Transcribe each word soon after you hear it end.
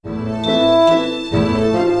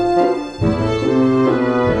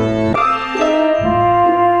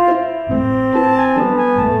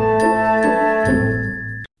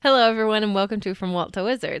welcome to From Walt to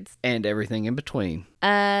Wizards. And everything in between.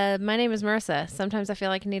 My name is Marissa. Sometimes I feel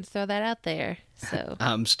like I need to throw that out there. So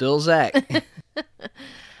I'm still Zach.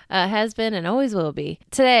 has been and always will be.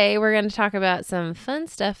 Today, we're going to talk about some fun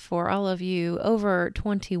stuff for all of you over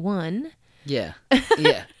 21. Yeah.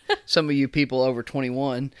 Some of you people over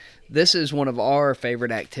 21, this is one of our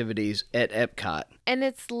favorite activities at Epcot. And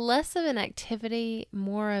it's less of an activity,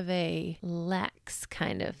 more of a lax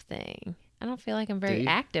kind of thing. I don't feel like I'm very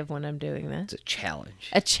active when I'm doing this. It's a challenge.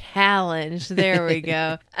 A challenge. There we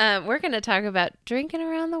go. We're going to talk about drinking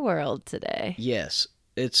around the world today. Yes.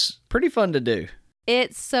 It's pretty fun to do.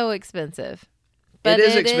 It's so expensive. But it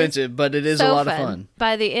is expensive, but it is so a lot of fun.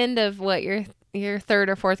 By the end of your third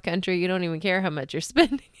or fourth country, you don't even care how much you're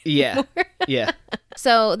spending. Yeah. Yeah.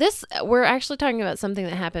 So we're actually talking about something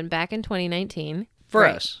that happened back in 2019. For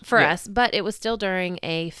us. For us, but it was still during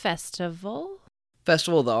a festival.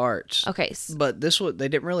 Festival of the Arts. Okay. But they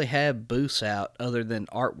didn't really have booths out other than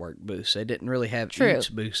artwork booths. They didn't really have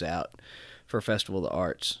each booths out for Festival of the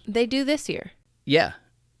Arts. They do this year. Yeah.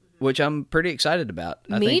 Which I'm pretty excited about.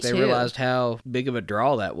 I think they realized how big of a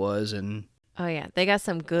draw that was. And oh, yeah. They got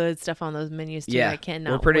some good stuff on those menus, too. Yeah, I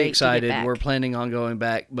cannot we're pretty wait excited. To get back. We're planning on going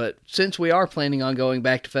back. But since we are planning on going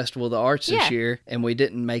back to Festival of the Arts this year, and we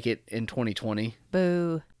didn't make it in 2020.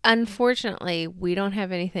 Boo. Unfortunately, we don't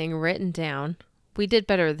have anything written down. We did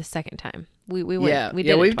better the second time. We went.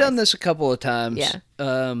 We've done this a couple of times.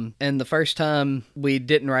 Yeah. And the first time we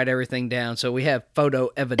didn't write everything down, so we have photo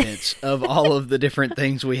evidence of all of the different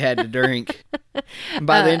things we had to drink. And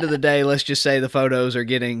by the end of the day, let's just say the photos are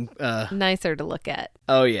getting nicer to look at.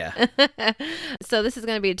 Oh yeah. So this is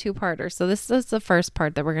going to be a two-parter. So this is the first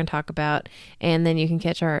part that we're going to talk about, and then you can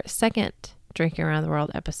catch our second Drinking Around the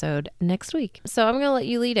World episode next week. So I'm going to let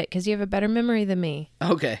you lead it because you have a better memory than me.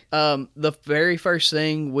 Okay. The very first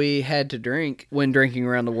thing we had to drink when drinking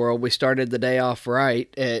around the world, we started the day off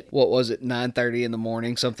right at, 9:30 in the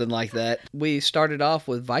morning, something like that. We started off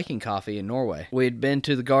with Viking coffee in Norway. We had been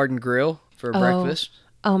to the Garden Grill for breakfast.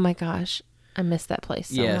 Oh my gosh. I miss that place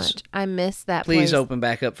so much. I miss that place. Please open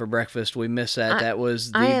back up for breakfast. We miss that. That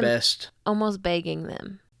was the best. Almost begging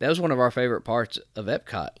them. That was one of our favorite parts of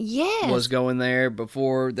Epcot. Yes. Was going there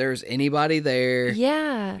before there's anybody there.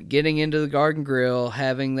 Yeah. Getting into the Garden Grill,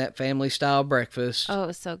 having that family-style breakfast. Oh, it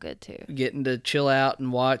was so good, too. Getting to chill out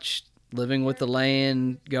and watch Living with the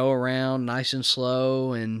Land go around nice and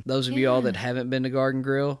slow. And those of you all that haven't been to Garden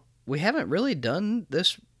Grill, we haven't really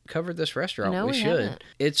covered this restaurant. No, we should. Haven't.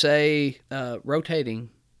 It's a rotating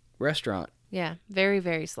restaurant. Yeah. Very,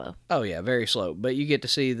 very slow. Oh, yeah. Very slow. But you get to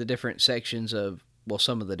see the different sections of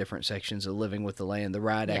some of the different sections of Living with the Land. The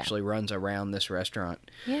ride actually runs around this restaurant.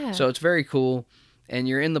 Yeah. So it's very cool. And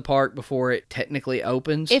you're in the park before it technically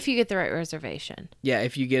opens. If you get the right reservation. Yeah,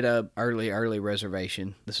 if you get a early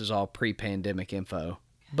reservation. This is all pre-pandemic info.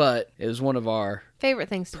 But it was one of our favorite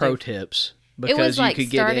things to pro do. Tips. Because it was like you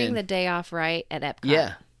could get starting the day off right at Epcot.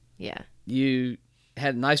 Yeah. Yeah. You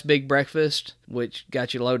had a nice big breakfast, which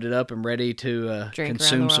got you loaded up and ready to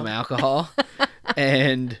consume some alcohol.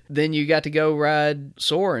 And then you got to go ride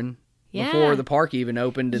Soarin' before the park even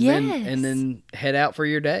opened, and then head out for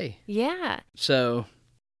your day. Yeah. So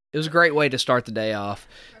it was a great way to start the day off,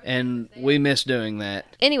 and we miss doing that.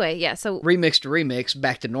 Anyway, yeah, so remix to remix,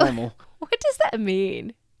 back to normal. What does that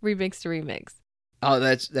mean? Remix to remix. Oh,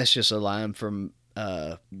 that's just a line from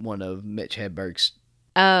one of Mitch Hedberg's.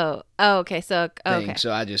 Oh, okay. So okay.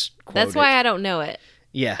 So I just quote That's why I don't know it.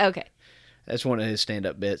 Yeah. Okay. That's one of his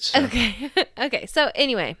stand-up bits. So. Okay. Okay. So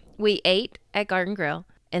anyway, we ate at Garden Grill,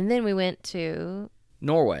 and then we went to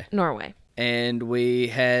Norway. And we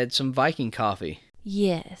had some Viking coffee.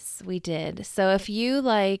 Yes, we did. So if you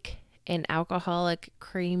like an alcoholic,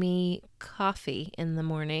 creamy coffee in the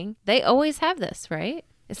morning, they always have this, right?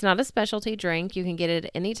 It's not a specialty drink. You can get it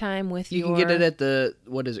anytime with You can get it at the,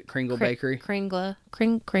 Kringle Bakery? Kringle,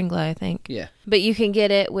 I think. Yeah. But you can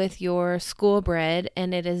get it with your school bread,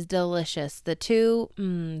 and it is delicious. The two,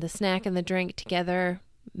 the snack and the drink together,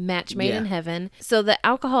 match made in heaven. So the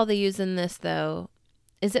alcohol they use in this, though,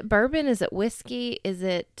 is it bourbon? Is it whiskey?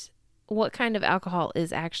 What kind of alcohol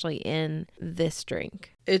is actually in this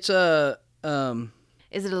drink? It's Is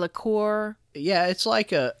it a liqueur? Yeah, it's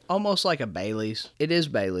almost like a Bailey's. It is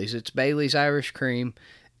Bailey's. It's Bailey's Irish Cream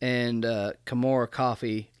and Camorra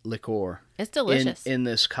coffee liqueur. It's delicious. In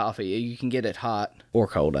this coffee. You can get it hot or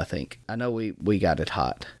cold, I think. I know we got it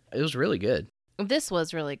hot. It was really good. This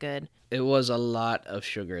was really good. It was a lot of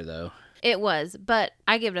sugar, though. It was, but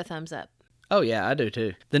I give it a thumbs up. Oh, yeah, I do,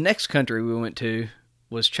 too. The next country we went to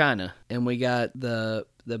was China, and we got the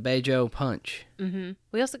Beijiu punch. Mm-hmm.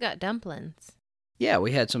 We also got dumplings. Yeah,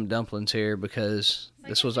 we had some dumplings here because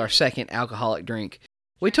this was our second alcoholic drink.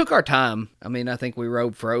 We took our time. I mean, I think we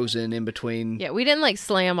rode Frozen in between. Yeah, we didn't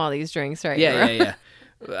slam all these drinks, right? Yeah.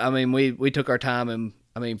 I mean, we took our time, and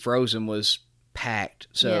I mean, Frozen was packed,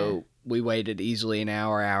 so we waited easily an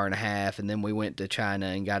hour and a half, and then we went to China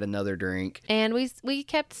and got another drink. And we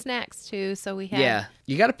kept snacks too, so we had. Yeah,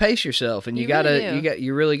 you got to pace yourself, and you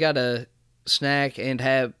really gotta snack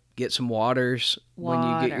and get some waters when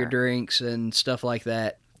you get your drinks and stuff like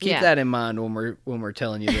that. Keep that in mind when we're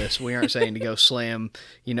telling you this. We aren't saying to go slam,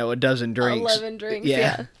 a dozen drinks. 11 drinks.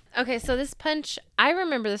 Yeah. Okay, so this punch, I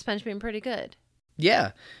remember this punch being pretty good.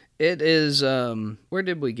 Yeah, it is. Where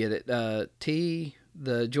did we get it?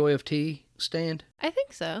 The Joy of Tea stand. I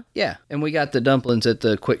think so. Yeah, and we got the dumplings at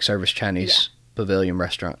the quick service Chinese Pavilion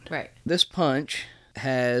restaurant. Right. This punch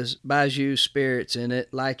has baijiu spirits in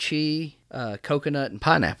it, lychee, coconut, and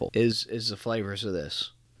pineapple is the flavors of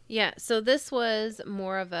this. Yeah, so this was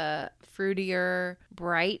more of a fruitier,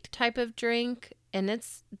 bright type of drink, and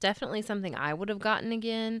it's definitely something I would have gotten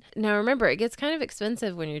again. Now remember, it gets kind of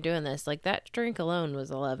expensive when you're doing this. Like that drink alone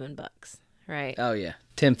was $11, right? Oh yeah,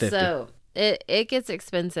 $10.50. So it gets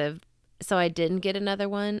expensive. So I didn't get another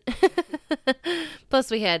one.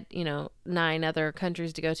 Plus we had, 9 other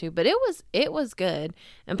countries to go to, but it was good.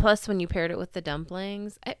 And plus when you paired it with the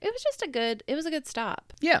dumplings, it was a good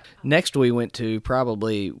stop. Yeah. Next we went to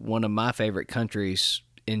probably one of my favorite countries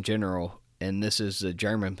in general, and this is the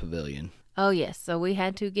German Pavilion. Oh yes, so we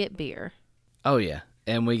had to get beer. Oh yeah.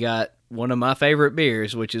 And we got one of my favorite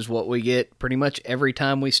beers, which is what we get pretty much every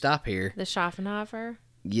time we stop here. The Schaffenhofer.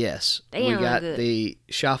 Yes. We got the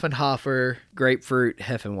Schaffenhofer Grapefruit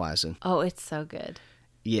Hefeweizen. Oh, it's so good.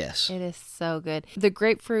 Yes. It is so good. The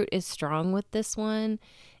grapefruit is strong with this one.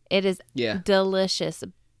 It is delicious.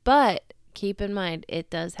 But keep in mind,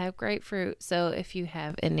 it does have grapefruit. So if you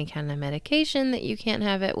have any kind of medication that you can't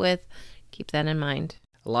have it with, keep that in mind.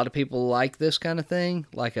 A lot of people like this kind of thing,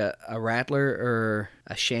 like a Rattler or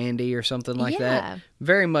a Shandy or something like that.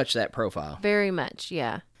 Very much that profile. Very much,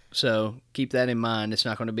 yeah. So keep that in mind. It's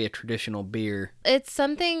not going to be a traditional beer. It's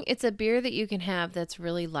a beer that you can have that's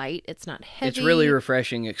really light. It's not heavy. It's really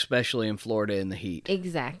refreshing, especially in Florida in the heat.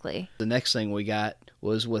 Exactly. The next thing we got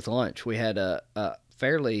was with lunch. We had a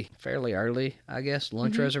fairly early, I guess,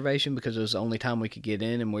 lunch reservation because it was the only time we could get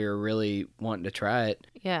in, and we were really wanting to try it.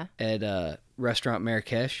 Yeah. At Restaurant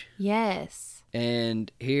Marrakesh. Yes.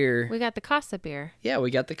 And here we got the Casa beer. Yeah,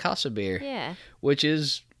 we got the Casa beer. Yeah. Which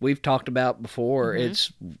is, we've talked about before.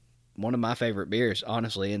 It's one of my favorite beers,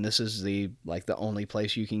 honestly, and this is the only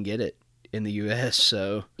place you can get it in the U.S.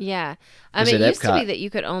 So yeah, I mean, it used to be that you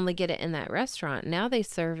could only get it in that restaurant. Now they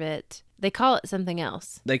serve it. They call it something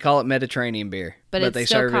else. They call it Mediterranean beer, but they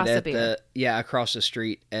still serve Casa it beer. Across the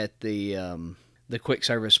street at the quick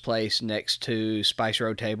service place next to Spice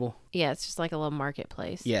Road Table. Yeah, it's just like a little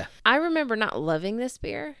marketplace. Yeah. I remember not loving this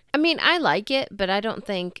beer. I mean, I like it, but I don't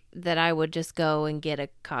think that I would just go and get a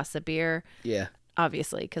Casa beer. Yeah.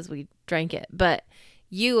 Obviously, because we drank it. But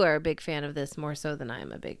you are a big fan of this more so than I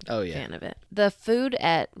am a big fan of it. The food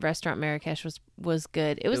at Restaurant Marrakesh was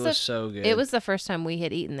good. It was so good. It was the first time we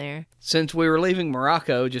had eaten there. Since we were leaving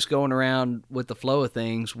Morocco, just going around with the flow of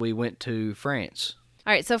things, we went to France.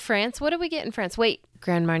 All right, so France, what do we get in France? Wait,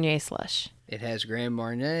 Grand Marnier slush. It has Grand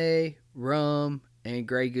Marnier, rum, and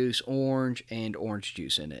Grey Goose orange and orange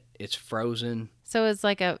juice in it. It's frozen. So it's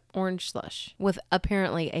like a orange slush with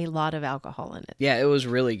apparently a lot of alcohol in it. Yeah, it was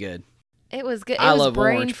really good. It was good. I love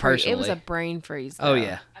orange personally. It was a brain freeze, though. Oh,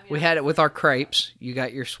 yeah. We had it with our crepes. You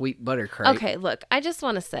got your sweet butter crepe. Okay, look, I just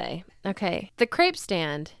want to say, the crepe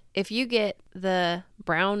stand, if you get the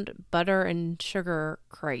browned butter and sugar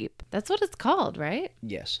crepe, that's what it's called, right?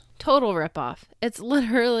 Yes. Total ripoff. It's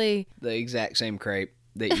literally the exact same crepe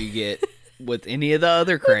that you get with any of the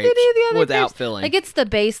other crepes without filling. Like, it's the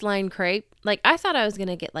baseline crepe. Like, I thought I was going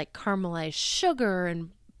to get, like, caramelized sugar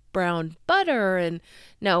and brown butter, and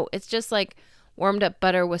no, it's just, like, warmed up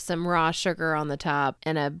butter with some raw sugar on the top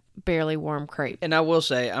and a barely warm crepe. And I will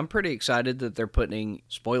say, I'm pretty excited that they're putting,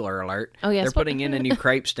 spoiler alert, they're putting in a new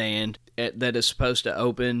crepe stand that is supposed to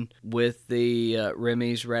open with the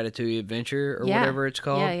Remy's Ratatouille Adventure or whatever it's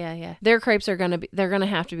called. Yeah. Their crepes are they're gonna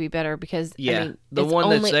have to be better because the one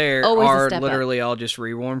that's there are literally all just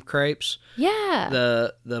rewarmed crepes. Yeah.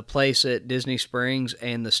 The place at Disney Springs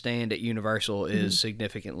and the stand at Universal is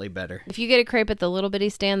significantly better. If you get a crepe at the little bitty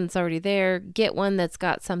stand that's already there, get one that's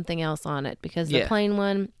got something else on it because the plain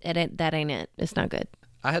one, that ain't it. It's not good.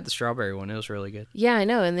 I had the strawberry one. It was really good. Yeah, I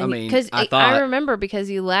know. And then I remember because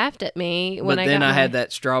you laughed at me when I had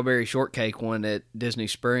that strawberry shortcake one at Disney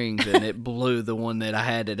Springs, and it blew the one that I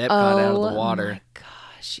had at Epcot out of the water. Oh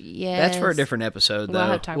my gosh, yes. That's for a different episode,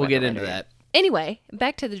 though. We'll get into that. Anyway,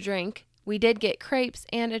 back to the drink. We did get crepes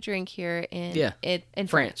and a drink here in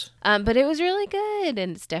France. But it was really good,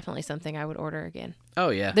 and it's definitely something I would order again. Oh,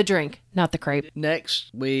 yeah. The drink, not the crepe.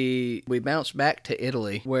 Next, we bounced back to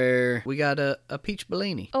Italy, where we got a peach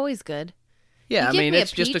Bellini. Always good. Yeah, I mean,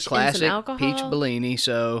 it's just a classic peach Bellini,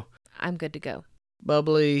 so... I'm good to go.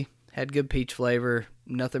 Bubbly, had good peach flavor,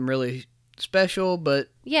 nothing really special, but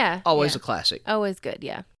always a classic. Always good,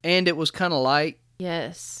 yeah. And it was kind of light.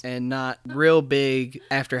 Yes. And not real big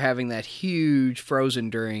after having that huge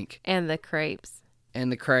frozen drink. And the crepes.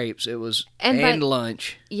 It was, and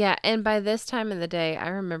lunch. Yeah, and by this time of the day, I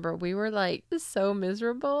remember we were like so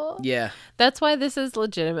miserable. Yeah. That's why this is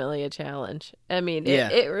legitimately a challenge. I mean,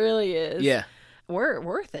 it really is. Yeah. We're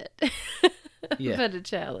worth it. Yeah. But a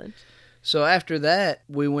challenge. So after that,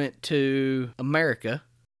 we went to America.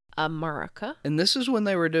 And this is when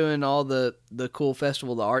they were doing all the cool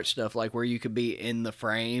Festival of the Arts stuff, like where you could be in the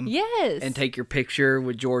frame. Yes. And take your picture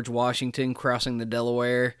with George Washington crossing the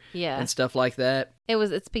Delaware. Yeah. And stuff like that.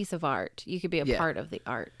 It's a piece of art. You could be a part of the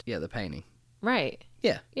art. Yeah, the painting. Right.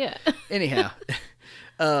 Yeah. Yeah. Anyhow,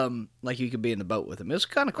 like you could be in the boat with him. It was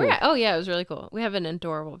kind of cool. Yeah. Oh, yeah, it was really cool. We have an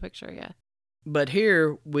adorable picture, yeah. But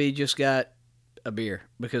here, we just got a beer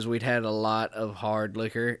because we'd had a lot of hard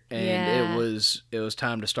liquor, and it was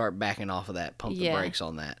time to start backing off of that, pump the brakes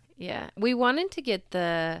on that. Yeah. We wanted to get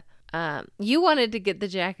the you wanted to get the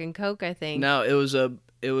Jack and Coke, I think. No, it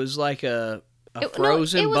was like a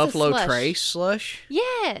frozen Buffalo Trace slush.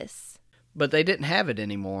 Yes. But they didn't have it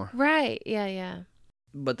anymore. Right. Yeah.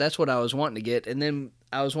 But that's what I was wanting to get, and then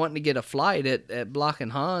I was wanting to get a flight at Block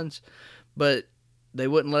and Hans, but they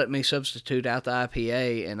wouldn't let me substitute out the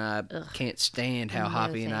IPA, and I can't stand how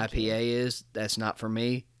hoppy an IPA is. That's not for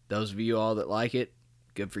me. Those of you all that like it,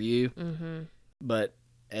 good for you. Mm-hmm. But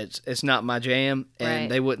it's not my jam, and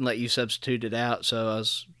they wouldn't let you substitute it out, so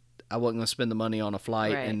I wasn't going to spend the money on a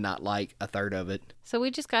flight and not like a third of it. So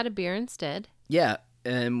we just got a beer instead. Yeah,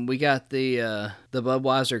 and we got the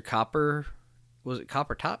Budweiser Copper. Was it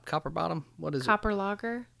Copper Top? Copper Bottom? What is Copper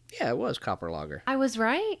Lager? Yeah, it was Copper Lager. I was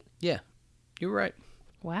right? Yeah. You were right.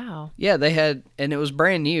 Wow. Yeah, they had, and it was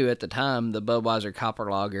brand new at the time, the Budweiser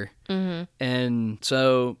Copper Lager. Mm-hmm. And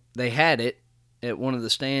so they had it at one of the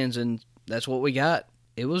stands, and that's what we got.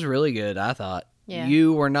 It was really good, I thought. Yeah.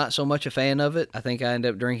 You were not so much a fan of it. I think I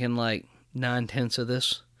ended up drinking like 9/10 of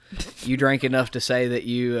this. You drank enough to say that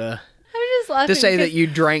you... I'm just laughing. To say that you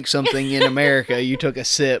drank something in America, you took a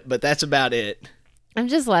sip, but that's about it. I'm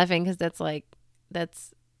just laughing because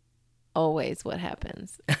that's always what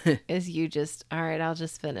happens is you just, all right, I'll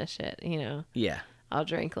just finish it, Yeah. I'll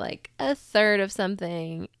drink like a third of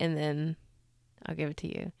something and then I'll give it to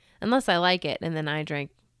you. Unless I like it, and then I drink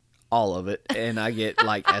all of it and I get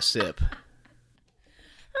like a sip.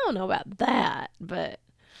 I don't know about that, but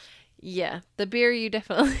yeah, the beer you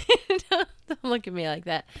definitely don't look at me like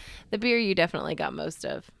that. The beer you definitely got most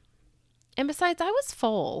of. And besides, I was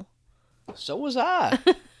full. So was I.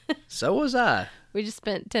 We just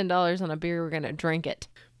spent $10 on a beer. We're going to drink it.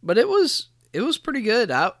 But it was pretty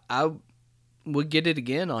good. I would get it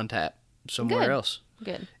again on tap somewhere else.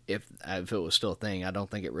 Good. If it was still a thing. I don't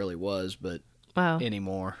think it really was, but wow.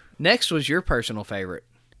 Anymore. Next was your personal favorite.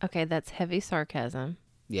 Okay, that's heavy sarcasm.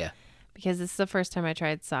 Yeah. Because this is the first time I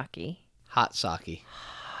tried sake. Hot sake.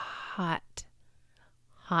 Hot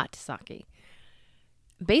sake.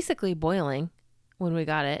 Basically boiling when we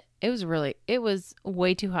got it. It was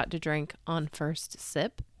way too hot to drink on first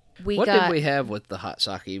sip. What did we have with the hot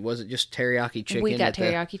sake? Was it just teriyaki chicken? We got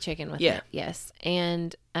teriyaki chicken with it. Yes.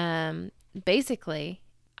 And basically,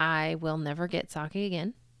 I will never get sake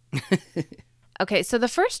again. Okay, so the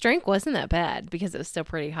first drink wasn't that bad because it was still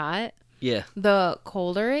pretty hot. Yeah. The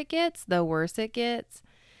colder it gets, the worse it gets.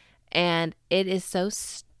 And it is so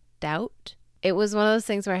stout. It was one of those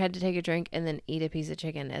things where I had to take a drink and then eat a piece of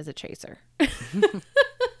chicken as a chaser.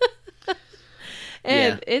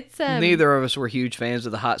 And it's neither of us were huge fans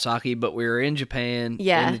of the hot sake, but we were in Japan,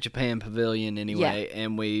 in the Japan pavilion anyway,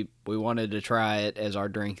 and we wanted to try it as our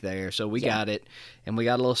drink there. So we got it, and we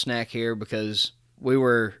got a little snack here because we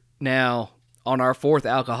were now on our fourth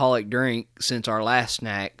alcoholic drink since our last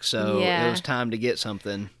snack, so it was time to get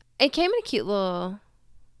something. It came in a cute little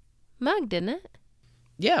mug, didn't it?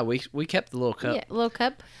 Yeah, we kept the little cup. Yeah, little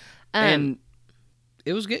cup. And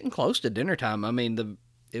it was getting close to dinner time. I mean,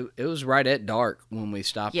 it was right at dark when we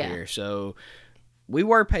stopped here, so we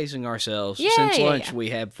were pacing ourselves. Since lunch,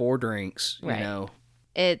 we had 4 drinks, you know.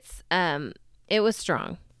 It's, it was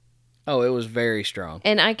strong. Oh, it was very strong.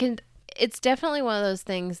 And it's definitely one of those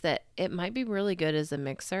things that it might be really good as a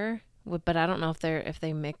mixer, but I don't know if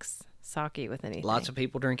they mix sake with anything. Lots of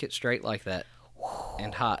people drink it straight like that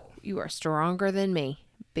and hot. You are stronger than me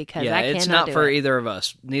because yeah, I cannot it's not do for it. either of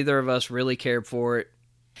us. Neither of us really cared for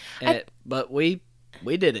it, but we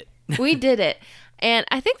did it. We did it. And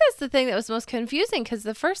I think that's the thing that was most confusing because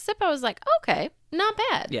the first sip I was like, okay, not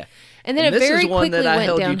bad. Yeah. And then it very quickly went downhill. This is one that I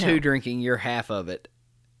held you to drinking your half of it.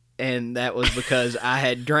 And that was because I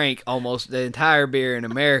had drank almost the entire beer in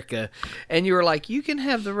America. And you were like, you can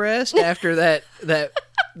have the rest after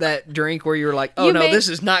that drink where you were like, oh, this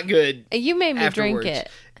is not good. You made me afterwards. drink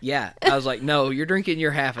it. Yeah. I was like, no, you're drinking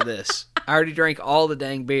your half of this. I already drank all the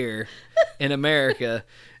dang beer in America.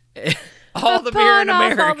 All the beer in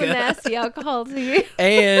America. All the nasty alcohol to you.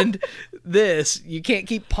 And this, you can't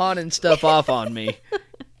keep pawning stuff off on me.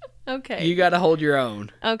 Okay. You got to hold your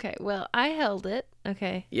own. Okay. Well, I held it.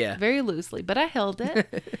 Okay. Yeah. Very loosely, but I held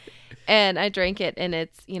it. And I drank it, and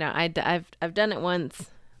it's, I've done it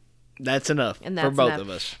once. That's enough for both of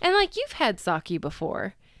us. And like you've had sake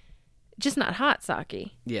before, just not hot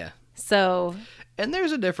sake. Yeah. So. And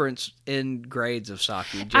there's a difference in grades of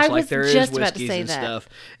sake, just like there is whiskeys and stuff.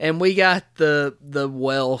 And we got the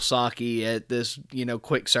well sake at this,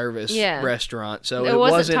 quick service restaurant. So it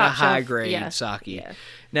wasn't a high grade sake. Yeah.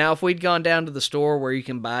 Now, if we'd gone down to the store where you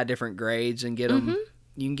can buy different grades and get them,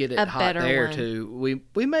 you can get it hot there too.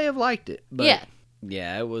 We may have liked it, but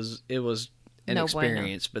yeah, it was an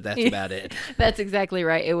experience, but that's about it. That's exactly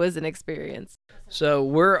right. It was an experience. So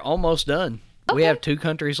we're almost done. Okay. We have 2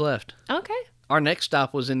 countries left. Okay. Our next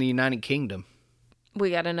stop was in the United Kingdom.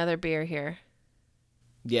 We got another beer here.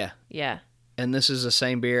 Yeah. Yeah. And this is the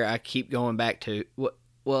same beer I keep going back to.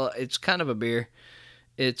 Well, it's kind of a beer.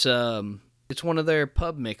 It's one of their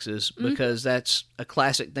pub mixes because that's a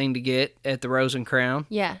classic thing to get at the Rose and Crown.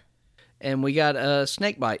 Yeah. And we got a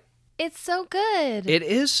Snakebite. It's so good. It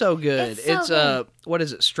is so good. It's good. What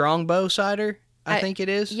is it? Strongbow cider? I think it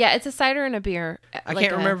is. Yeah, it's a cider and a beer. I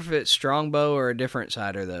can't remember if it's Strongbow or a different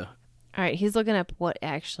cider though. All right, he's looking up what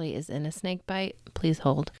actually is in a snake bite. Please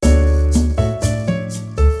hold. The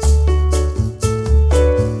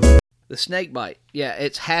snake bite. Yeah,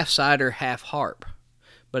 it's half cider, half harp.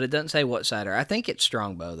 But it doesn't say what cider. I think it's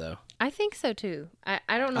Strongbow, though. I think so, too. I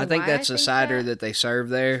don't know why I think that's a cider that they serve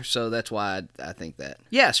there, so that's why I think that.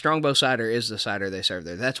 Yeah, Strongbow cider is the cider they serve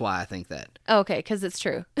there. That's why I think that. Okay, because it's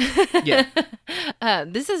true. Yeah.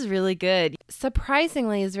 This is really good.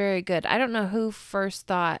 Surprisingly is very good. I don't know who first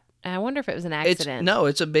thought. I wonder if it was an accident.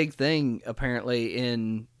 It's a big thing, apparently,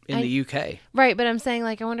 in the UK. Right, but I'm saying,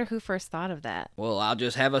 I wonder who first thought of that. Well, I'll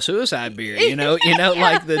just have a suicide beer,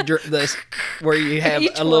 like the where you have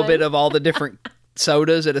a little bit of all the different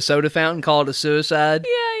sodas at a soda fountain called a suicide.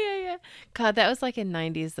 Yeah. God, that was in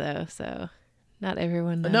 90s, though, so not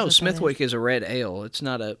everyone knows. No, Smithwick is a red ale. It's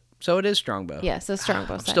not a... So it is Strongbow. Yeah, so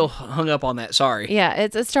Strongbow cider. I'm still hung up on that, sorry. Yeah,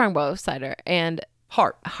 it's a Strongbow cider and...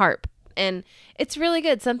 Harp. And it's really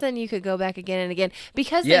good. Something you could go back again and again.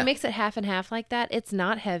 Because they mix it half and half like that, it's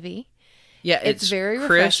not heavy. Yeah, it's very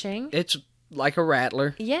crisp. refreshing. It's like a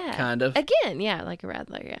Rattler. Yeah. Kind of. Again, yeah, like a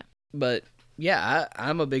Rattler, yeah. But, yeah,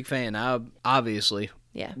 I'm a big fan.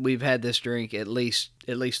 We've had this drink at least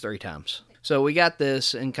 3 times. So we got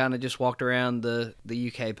this and kind of just walked around the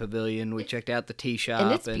UK pavilion. We checked out the tea shop.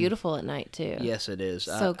 And it's beautiful at night, too. Yes, it is.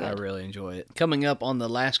 So good. I really enjoy it. Coming up on the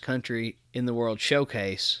last country in the world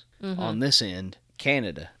showcase on this end,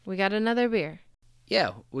 Canada. We got another beer.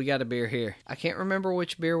 Yeah, we got a beer here. I can't remember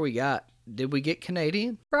which beer we got. Did we get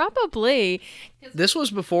Canadian? Probably. This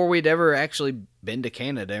was before we'd ever actually been to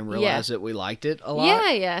Canada and realized that we liked it a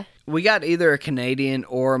lot. Yeah. We got either a Canadian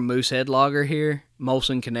or a Moosehead Lager here.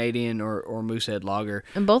 Molson Canadian or Moosehead Lager.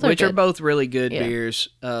 And both are which good. are both really good beers.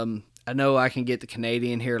 I know I can get the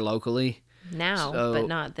Canadian here locally. Now, but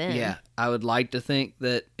not then. Yeah, I would like to think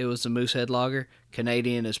that it was the Moosehead Lager.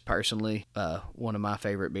 Canadian is personally one of my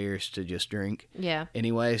favorite beers to just drink. Yeah.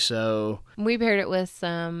 Anyway, so... We paired it with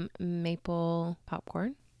some maple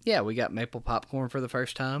popcorn. Yeah, we got maple popcorn for the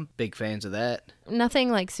first time. Big fans of that.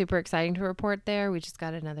 Nothing super exciting to report there. We just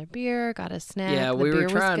got another beer, got a snack. Yeah, we were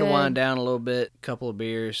trying to wind down a little bit. A couple of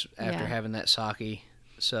beers after having that sake.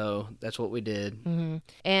 So that's what we did. Mm-hmm.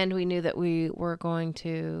 And we knew that we were going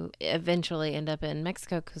to eventually end up in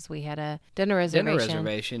Mexico because we had a dinner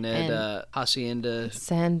reservation at Hacienda.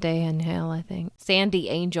 Sandy Angel, I think. Sandy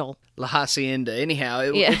Angel. La Hacienda.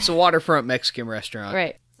 Anyhow, it's a waterfront Mexican restaurant.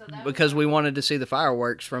 Right. Because we wanted to see the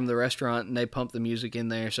fireworks from the restaurant and they pumped the music in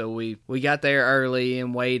there. So we got there early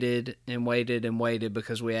and waited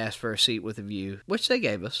because we asked for a seat with a view, which they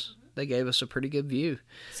gave us. They gave us a pretty good view.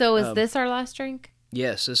 So is this our last drink?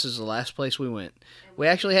 Yes, this is the last place we went. We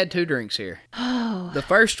actually had 2 drinks here. Oh. The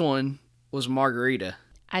first one was margarita.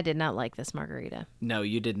 I did not like this margarita. No,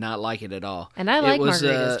 you did not like it at all. And I like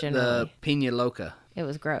margaritas generally. The Pina Loca. It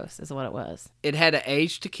was gross, is what it was. It had an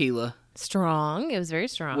aged tequila. Strong. It was very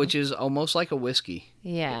strong. Which is almost like a whiskey.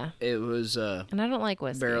 Yeah. It was and I don't like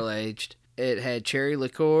whiskey. Barrel aged. It had cherry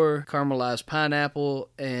liqueur, caramelized pineapple,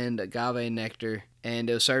 and agave nectar. And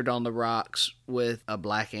it was served on the rocks with a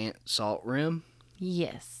black ant salt rim.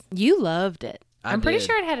 Yes. You loved it. I'm pretty did.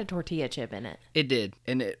 sure it had a tortilla chip in it. It did.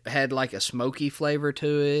 And it had like a smoky flavor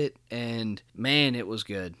to it. And man, it was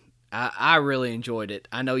good. I really enjoyed it.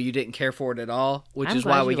 I know you didn't care for it at all, which is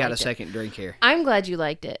why we got a second drink here. I'm glad you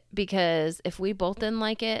liked it, because if we both didn't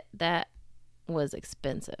like it, that was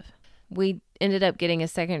expensive. We ended up getting a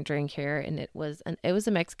second drink here, and it was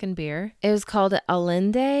a Mexican beer. It was called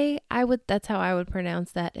Allende. That's how I would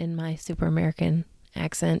pronounce that in my super American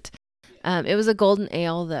accent. It was a golden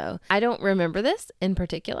ale, though. I don't remember this in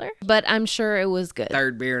particular, but I'm sure it was good.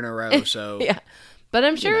 Third beer in a row, so yeah. But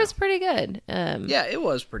I'm sure it was pretty good. Yeah, it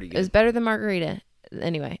was pretty good. It was better than margarita.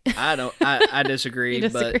 Anyway. I disagree,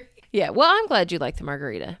 but yeah, well, I'm glad you liked the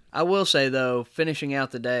margarita. I will say, though, finishing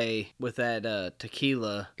out the day with that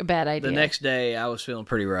tequila. A bad idea. The next day, I was feeling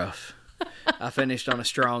pretty rough. I finished on a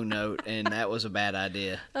strong note, and that was a bad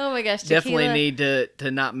idea. Oh, my gosh. Tequila. Definitely need to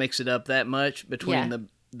not mix it up that much between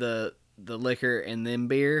the liquor and then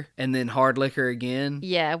beer, and then hard liquor again.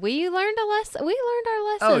 Yeah, we learned our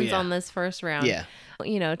lessons on this first round. Yeah.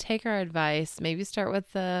 Take our advice. Maybe start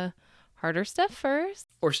with the harder stuff first.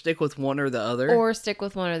 Or stick with one or the other.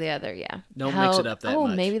 Yeah. Don't mix it up that much. Oh,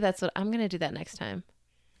 maybe that's what I'm going to do that next time.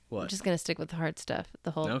 What? I'm just going to stick with the hard stuff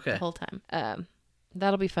the whole time.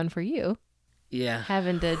 That'll be fun for you. Yeah.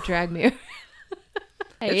 Having to drag me.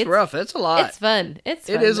 Hey, it's rough. It's a lot. It's fun. It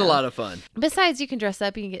is a lot of fun. Besides, you can dress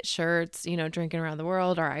up. You can get shirts, drinking around the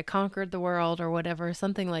world, or I conquered the world, or whatever,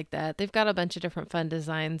 something like that. They've got a bunch of different fun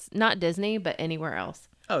designs. Not Disney, but anywhere else.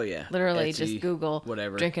 Oh, yeah. Literally, Etsy, just Google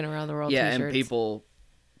whatever. Drinking Around the World t-shirts. t-shirts. And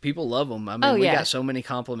people love them. I mean, we got so many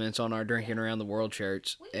compliments on our Drinking Around the World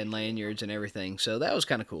shirts and lanyards and everything. So that was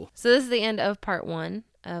kind of cool. So this is the end of part 1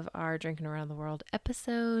 of our Drinking Around the World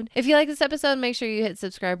episode. If you like this episode, make sure you hit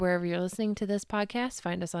subscribe wherever you're listening to this podcast.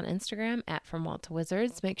 Find us on Instagram at From Walt to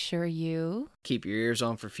Wizards. Make sure you keep your ears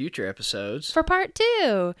on for future episodes. For part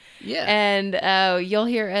 2. Yeah. And you'll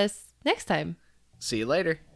hear us next time. See you later.